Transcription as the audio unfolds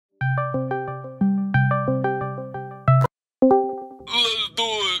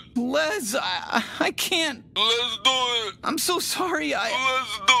Guys, I can't. Let's do it. I'm so sorry.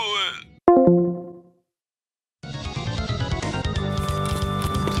 Let's do it.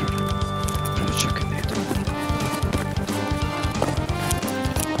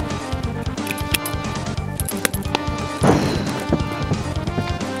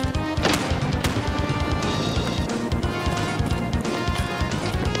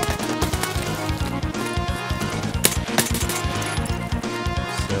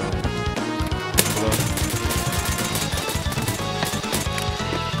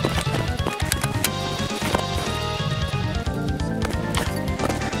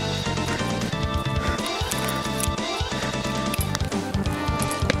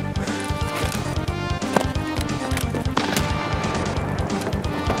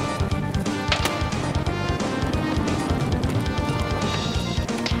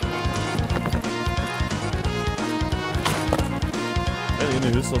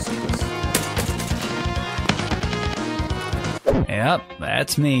 Yep,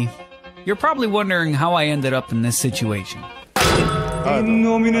 that's me. You're probably wondering how I ended up in this situation. In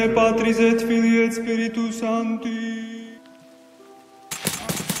nomine Patris et Filii et Spiritus Sancti.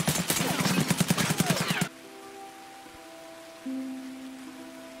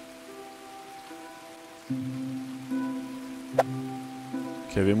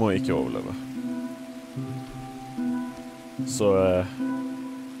 Okej, vi må ikke overleve. Så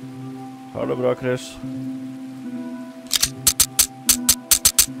ha det bra, Chris.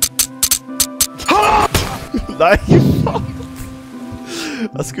 Nej, fan!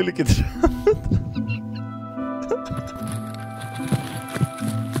 Jag skulle inte tro.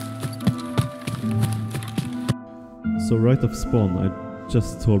 So right off spawn, I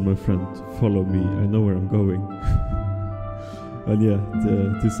just told my friend to follow me. I know where I'm going. And yeah,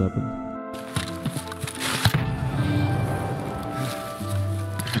 this happened.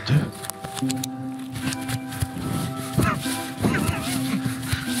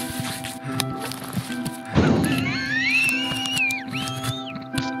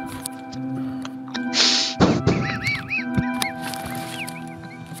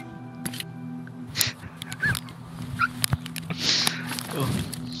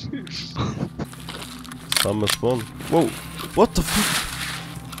 Samma spawn. Whoa! What the fuck?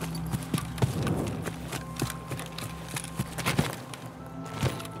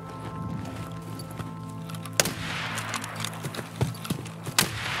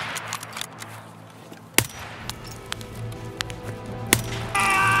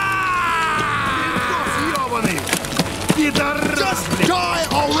 Just die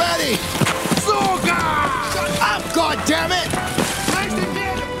already! Suga! Shut up, goddammit!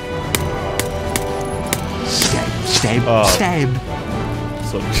 Stab. Stab.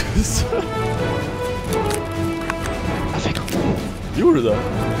 Så jag fick gjorde du det?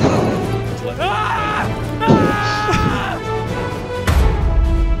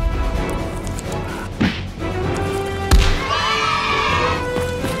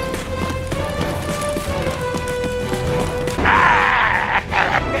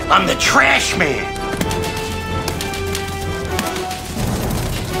 I'm the trash man!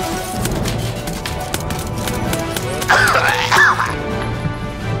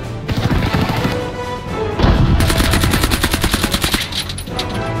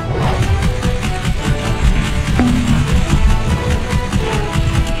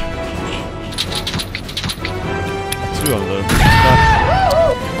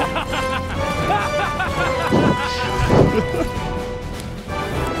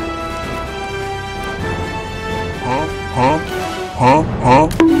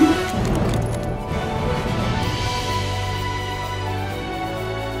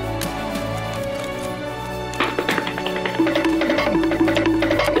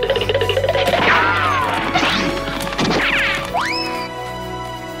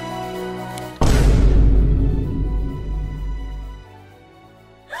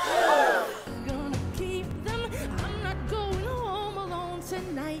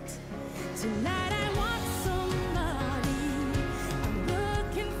 Tonight I want somebody. I'm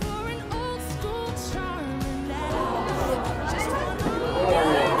looking for an old school charm and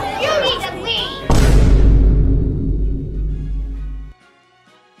You need to leave!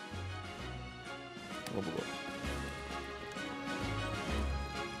 Oh boy.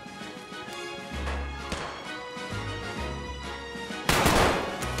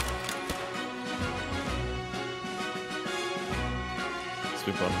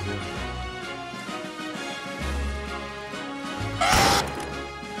 Sweep on here.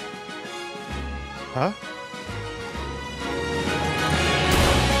 Huh?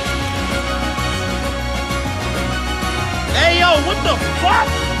 Hey yo, what the fuck?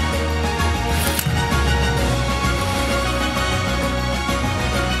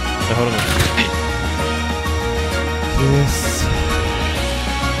 Jeg hører noe. Yes.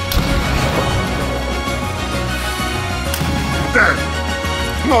 Then,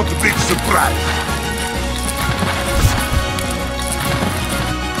 not a big surprise.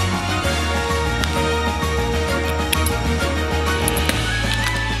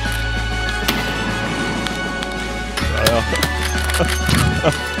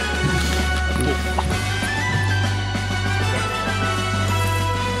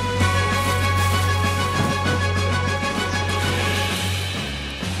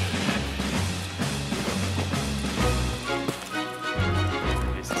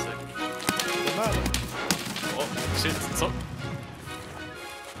 Shit, så.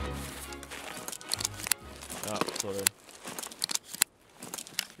 Ja, sorry.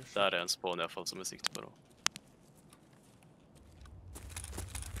 Der er en spawn I hvert fall som jeg sikter på nå.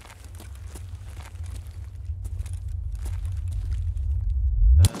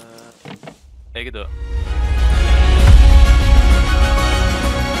 Jeg er død.